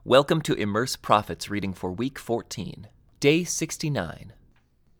Welcome to Immerse Prophets reading for week 14, day 69.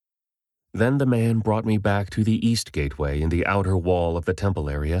 Then the man brought me back to the east gateway in the outer wall of the temple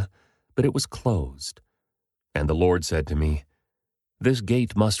area, but it was closed. And the Lord said to me, "This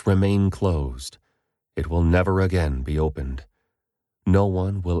gate must remain closed. It will never again be opened. No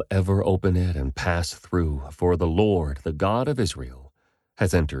one will ever open it and pass through, for the Lord, the God of Israel,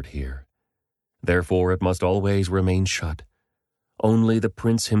 has entered here. Therefore it must always remain shut. Only the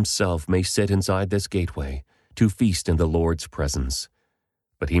prince himself may sit inside this gateway to feast in the Lord's presence.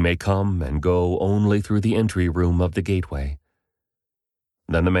 But he may come and go only through the entry room of the gateway."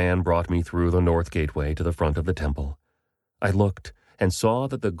 Then the man brought me through the north gateway to the front of the temple. I looked and saw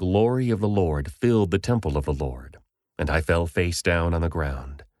that the glory of the Lord filled the temple of the Lord, and I fell face down on the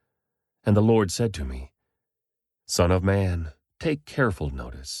ground. And the Lord said to me, "Son of man, take careful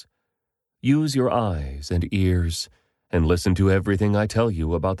notice. Use your eyes and ears, and listen to everything I tell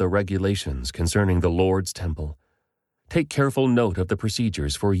you about the regulations concerning the Lord's temple. Take careful note of the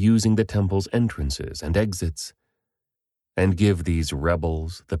procedures for using the temple's entrances and exits. And give these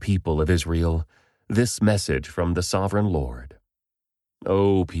rebels, the people of Israel, this message from the sovereign Lord.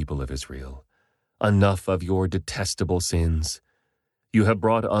 O people of Israel, enough of your detestable sins. You have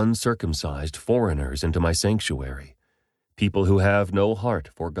brought uncircumcised foreigners into my sanctuary, people who have no heart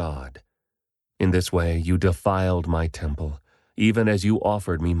for God. In this way you defiled my temple, even as you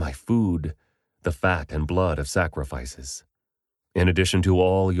offered me my food, the fat and blood of sacrifices. In addition to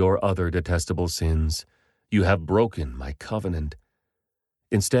all your other detestable sins, you have broken my covenant.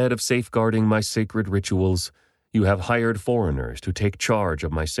 Instead of safeguarding my sacred rituals, you have hired foreigners to take charge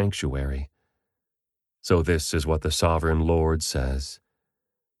of my sanctuary. So this is what the sovereign Lord says.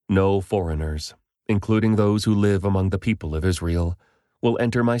 No foreigners, including those who live among the people of Israel, will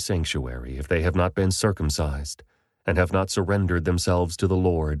enter my sanctuary if they have not been circumcised and have not surrendered themselves to the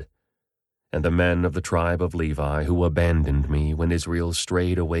Lord. And the men of the tribe of Levi who abandoned me when Israel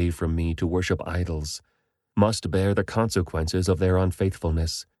strayed away from me to worship idols must bear the consequences of their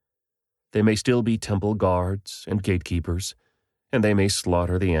unfaithfulness. They may still be temple guards and gatekeepers, and they may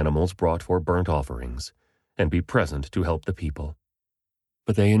slaughter the animals brought for burnt offerings and be present to help the people.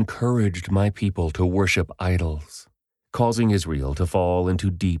 But they encouraged my people to worship idols, causing Israel to fall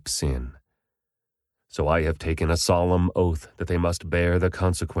into deep sin. So I have taken a solemn oath that they must bear the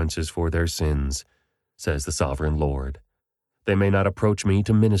consequences for their sins, says the sovereign Lord. They may not approach me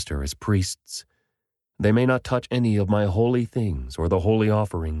to minister as priests. They may not touch any of my holy things or the holy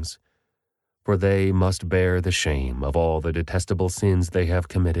offerings, for they must bear the shame of all the detestable sins they have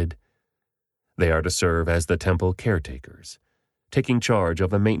committed. They are to serve as the temple caretakers, taking charge of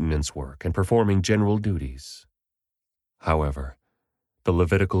the maintenance work and performing general duties. However, the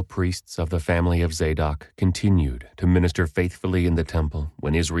Levitical priests of the family of Zadok continued to minister faithfully in the temple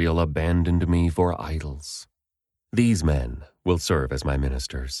when Israel abandoned me for idols. These men will serve as my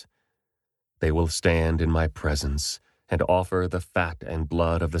ministers. They will stand in my presence and offer the fat and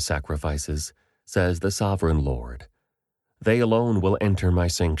blood of the sacrifices, says the sovereign Lord. They alone will enter my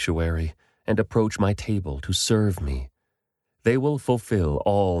sanctuary and approach my table to serve me. They will fulfill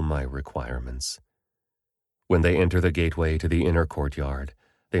all my requirements. When they enter the gateway to the inner courtyard,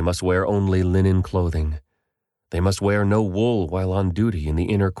 they must wear only linen clothing. They must wear no wool while on duty in the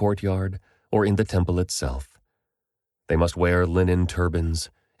inner courtyard or in the temple itself. They must wear linen turbans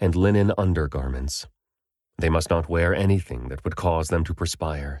and linen undergarments. They must not wear anything that would cause them to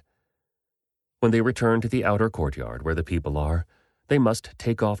perspire. When they return to the outer courtyard where the people are, they must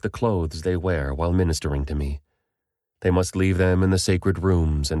take off the clothes they wear while ministering to me. They must leave them in the sacred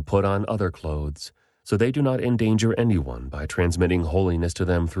rooms and put on other clothes, so they do not endanger anyone by transmitting holiness to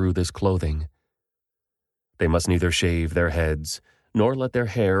them through this clothing. They must neither shave their heads nor let their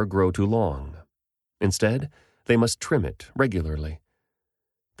hair grow too long. Instead, they must trim it regularly.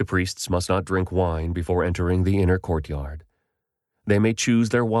 The priests must not drink wine before entering the inner courtyard. They may choose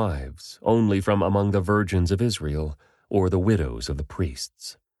their wives only from among the virgins of Israel or the widows of the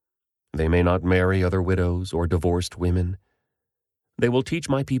priests. They may not marry other widows or divorced women. They will teach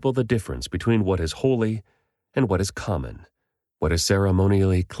my people the difference between what is holy and what is common, what is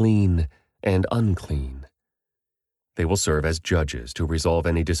ceremonially clean and unclean. They will serve as judges to resolve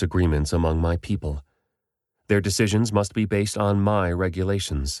any disagreements among my people. Their decisions must be based on my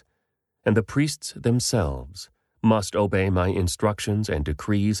regulations, and the priests themselves must obey my instructions and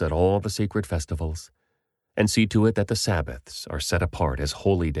decrees at all the sacred festivals, and see to it that the Sabbaths are set apart as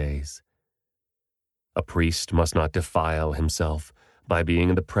holy days. A priest must not defile himself by being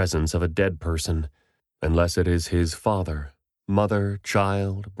in the presence of a dead person, unless it is his father, mother,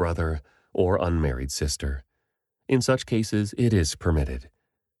 child, brother, or unmarried sister. In such cases it is permitted.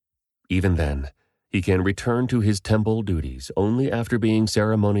 Even then, he can return to his temple duties only after being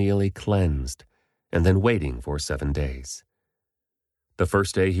ceremonially cleansed and then waiting for 7 days. The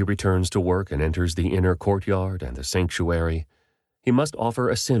first day he returns to work and enters the inner courtyard and the sanctuary, he must offer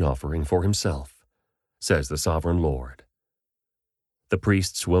a sin offering for himself, says the Sovereign Lord. The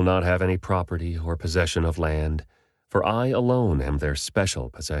priests will not have any property or possession of land, for I alone am their special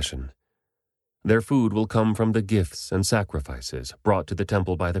possession. Their food will come from the gifts and sacrifices brought to the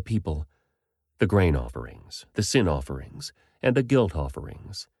temple by the people, the grain offerings, the sin offerings, and the guilt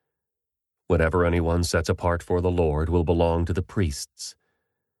offerings. Whatever anyone sets apart for the Lord will belong to the priests.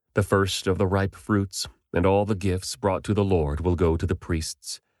 The first of the ripe fruits and all the gifts brought to the Lord will go to the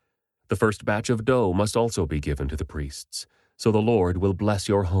priests. The first batch of dough must also be given to the priests, so the Lord will bless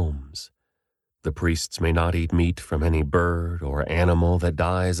your homes. The priests may not eat meat from any bird or animal that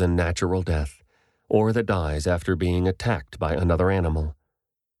dies a natural death, or that dies after being attacked by another animal.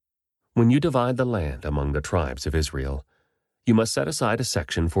 When you divide the land among the tribes of Israel, you must set aside a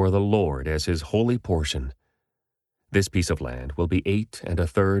section for the Lord as his holy portion. This piece of land will be 8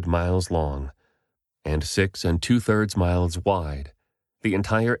 1/3 miles long and 6 2/3 miles wide. The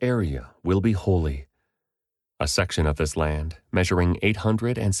entire area will be holy. A section of this land, measuring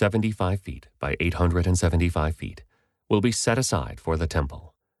 875 feet by 875 feet, will be set aside for the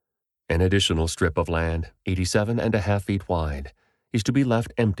temple. An additional strip of land, 87.5 feet wide, is to be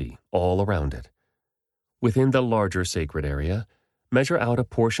left empty all around it. Within the larger sacred area, measure out a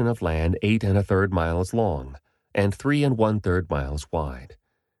portion of land 8 1/3 miles long and 3 1/3 miles wide.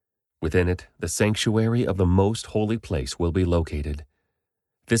 Within it, the sanctuary of the most holy place will be located.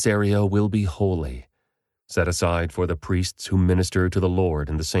 This area will be holy, set aside for the priests who minister to the Lord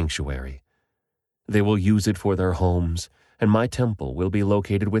in the sanctuary. They will use it for their homes, and my temple will be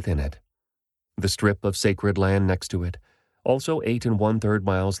located within it. The strip of sacred land next to it, also 8 1/3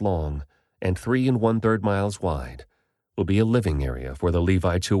 miles long and 3 1/3 miles wide, will be a living area for the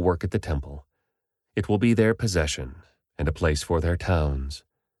Levites who work at the temple. It will be their possession and a place for their towns.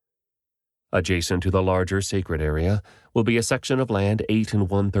 Adjacent to the larger sacred area will be a section of land 8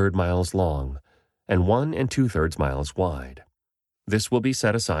 1/3 miles long and 1 2/3 miles wide. This will be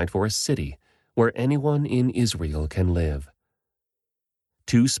set aside for a city where anyone in Israel can live.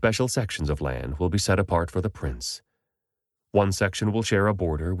 2 special sections of land will be set apart for the prince. One section will share a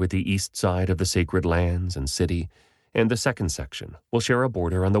border with the east side of the sacred lands and city, and the second section will share a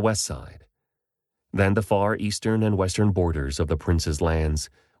border on the west side. Then the far eastern and western borders of the prince's lands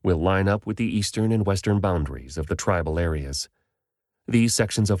will line up with the eastern and western boundaries of the tribal areas. These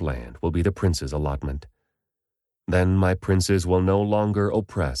sections of land will be the prince's allotment. Then my princes will no longer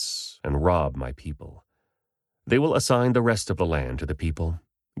oppress and rob my people. They will assign the rest of the land to the people,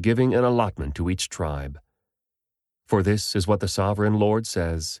 giving an allotment to each tribe. For this is what the Sovereign Lord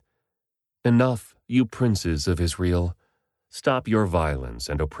says: Enough, you princes of Israel. Stop your violence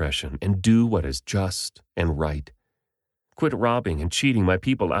and oppression and do what is just and right. Quit robbing and cheating my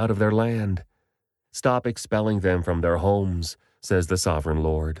people out of their land. Stop expelling them from their homes, says the Sovereign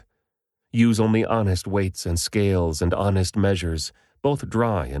Lord. Use only honest weights and scales and honest measures, both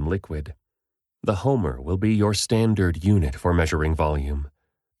dry and liquid. The homer will be your standard unit for measuring volume.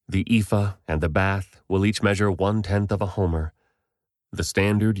 The ephah and the bath will each measure 1/10 of a homer. The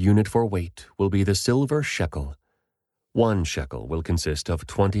standard unit for weight will be the silver shekel. 1 shekel will consist of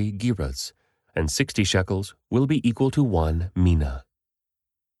 20 gerahs, and 60 shekels will be equal to 1 mina.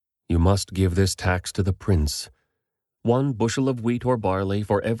 You must give this tax to the prince: 1 bushel of wheat or barley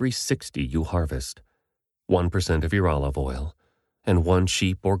for every 60 you harvest, 1% of your olive oil, and 1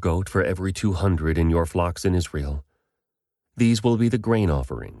 sheep or goat for every 200 in your flocks in Israel. These will be the grain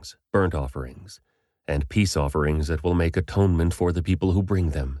offerings, burnt offerings, and peace offerings that will make atonement for the people who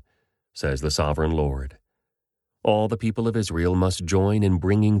bring them, says the Sovereign Lord. All the people of Israel must join in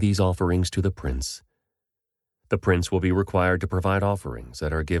bringing these offerings to the prince. The prince will be required to provide offerings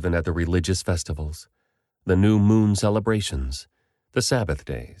that are given at the religious festivals, the new moon celebrations, the Sabbath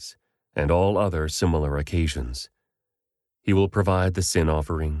days, and all other similar occasions. He will provide the sin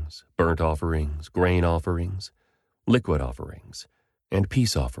offerings, burnt offerings, grain offerings, liquid offerings, and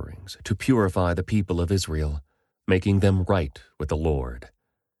peace offerings to purify the people of Israel, making them right with the Lord.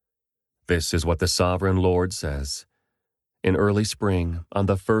 This is what the Sovereign Lord says: In early spring, on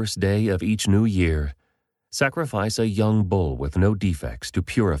the first day of each new year, sacrifice a young bull with no defects to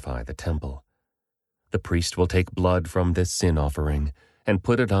purify the temple. The priest will take blood from this sin offering and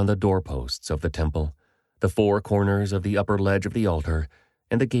put it on the doorposts of the temple, the 4 corners of the upper ledge of the altar,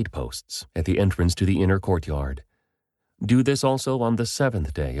 and the gateposts at the entrance to the inner courtyard. Do this also on the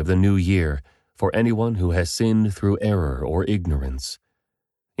 7th day of the new year for anyone who has sinned through error or ignorance.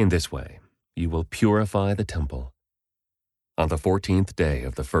 In this way, you will purify the temple. On the 14th day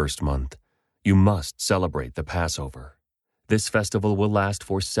of the first month, you must celebrate the Passover. This festival will last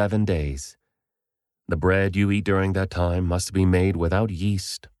for 7 days. The bread you eat during that time must be made without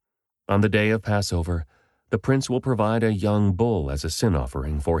yeast. On the day of Passover, the prince will provide a young bull as a sin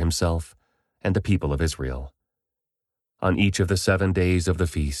offering for himself and the people of Israel. On each of the 7 days of the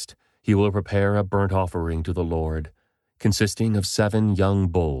feast, he will prepare a burnt offering to the Lord, consisting of 7 young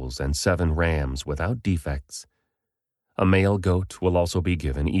bulls and 7 rams without defects. A male goat will also be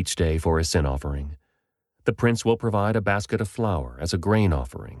given each day for a sin offering. The prince will provide a basket of flour as a grain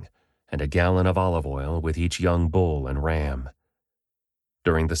offering, and a gallon of olive oil with each young bull and ram.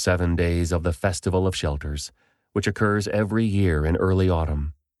 During the 7 days of the Festival of Shelters, which occurs every year in early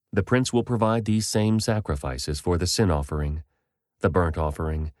autumn, the prince will provide these same sacrifices for the sin offering, the burnt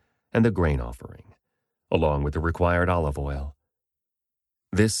offering, and the grain offering, along with the required olive oil.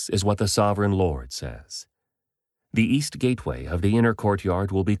 This is what the Sovereign Lord says. The east gateway of the inner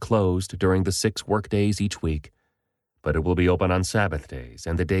courtyard will be closed during the 6 workdays each week, but it will be open on Sabbath days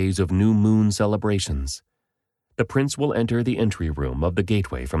and the days of new moon celebrations. The prince will enter the entry room of the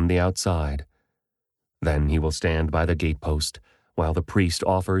gateway from the outside. Then he will stand by the gatepost while the priest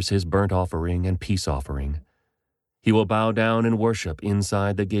offers his burnt offering and peace offering. He will bow down and worship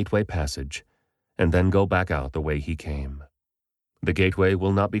inside the gateway passage, and then go back out the way he came. The gateway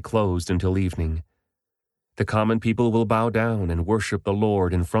will not be closed until evening. The common people will bow down and worship the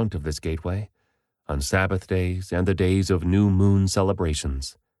Lord in front of this gateway on Sabbath days and the days of new moon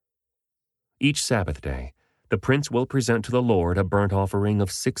celebrations. Each Sabbath day, the prince will present to the Lord a burnt offering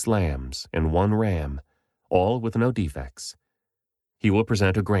of 6 lambs and 1 ram, all with no defects. He will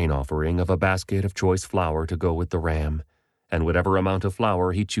present a grain offering of a basket of choice flour to go with the ram, and whatever amount of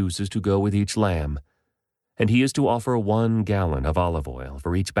flour he chooses to go with each lamb, and he is to offer 1 gallon of olive oil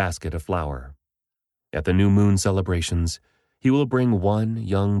for each basket of flour. At the new moon celebrations, he will bring 1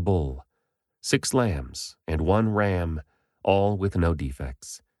 young bull, 6 lambs, and 1 ram, all with no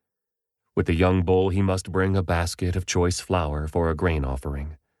defects. With the young bull he must bring a basket of choice flour for a grain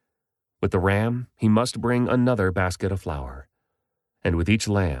offering. With the ram he must bring another basket of flour. And with each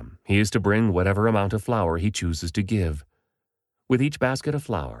lamb he is to bring whatever amount of flour he chooses to give. With each basket of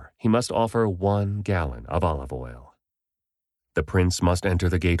flour he must offer 1 gallon of olive oil. The prince must enter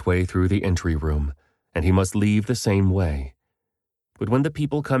the gateway through the entry room, and he must leave the same way. But when the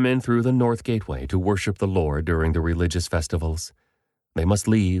people come in through the north gateway to worship the Lord during the religious festivals, they must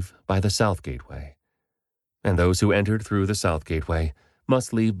leave by the south gateway. And those who entered through the south gateway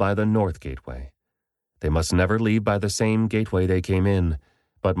must leave by the north gateway. They must never leave by the same gateway they came in,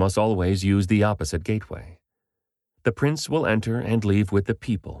 but must always use the opposite gateway. The prince will enter and leave with the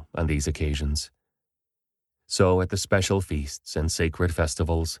people on these occasions. So at the special feasts and sacred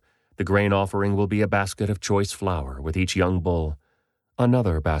festivals, the grain offering will be a basket of choice flour with each young bull,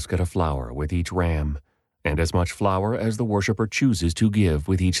 another basket of flour with each ram, and as much flour as the worshiper chooses to give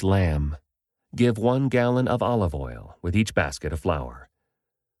with each lamb. Give 1 gallon of olive oil with each basket of flour.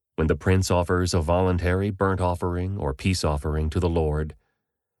 When the prince offers a voluntary burnt offering or peace offering to the Lord,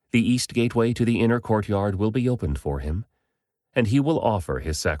 the east gateway to the inner courtyard will be opened for him, and he will offer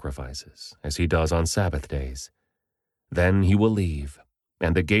his sacrifices, as he does on Sabbath days. Then he will leave,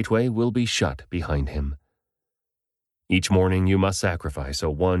 and the gateway will be shut behind him. Each morning you must sacrifice a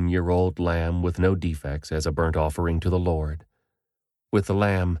 1-year-old lamb with no defects as a burnt offering to the Lord. With the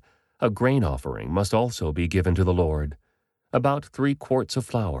lamb, a grain offering must also be given to the Lord, about 3 quarts of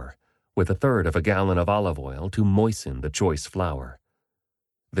flour, with 1/3 of a gallon of olive oil to moisten the choice flour.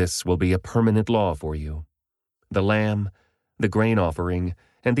 This will be a permanent law for you. The lamb, the grain offering,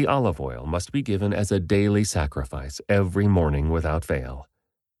 and the olive oil must be given as a daily sacrifice every morning without fail.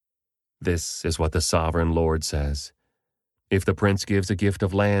 This is what the Sovereign Lord says. If the prince gives a gift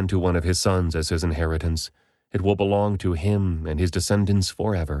of land to one of his sons as his inheritance, it will belong to him and his descendants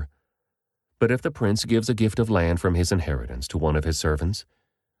forever. But if the prince gives a gift of land from his inheritance to one of his servants,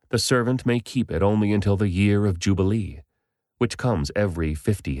 the servant may keep it only until the year of Jubilee, which comes every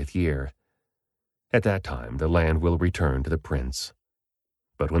 50th year. At that time the land will return to the prince.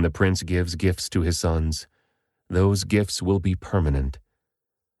 But when the prince gives gifts to his sons, those gifts will be permanent,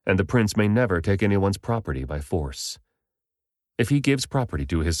 and the prince may never take anyone's property by force. If he gives property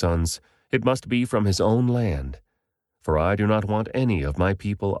to his sons, it must be from his own land, for I do not want any of my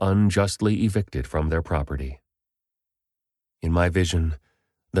people unjustly evicted from their property. In my vision,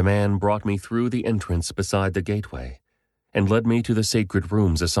 the man brought me through the entrance beside the gateway, and led me to the sacred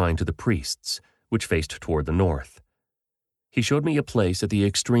rooms assigned to the priests, which faced toward the north. He showed me a place at the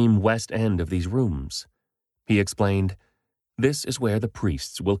extreme west end of these rooms. He explained, This is where the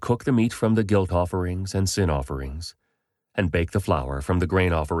priests will cook the meat from the guilt offerings and sin offerings, and bake the flour from the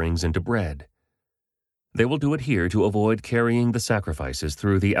grain offerings into bread. They will do it here to avoid carrying the sacrifices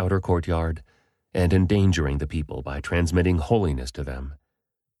through the outer courtyard and endangering the people by transmitting holiness to them.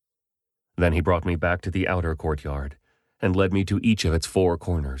 Then he brought me back to the outer courtyard and led me to each of its 4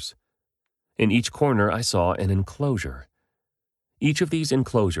 corners. In each corner I saw an enclosure. Each of these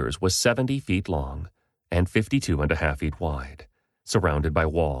enclosures was 70 feet long and 52.5 feet wide, surrounded by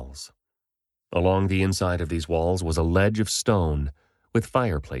walls. Along the inside of these walls was a ledge of stone, with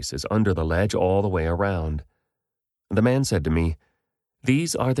fireplaces under the ledge all the way around. The man said to me,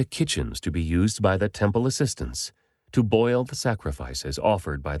 "These are the kitchens to be used by the temple assistants to boil the sacrifices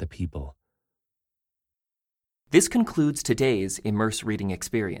offered by the people." This concludes today's Immerse Reading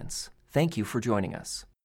Experience. Thank you for joining us.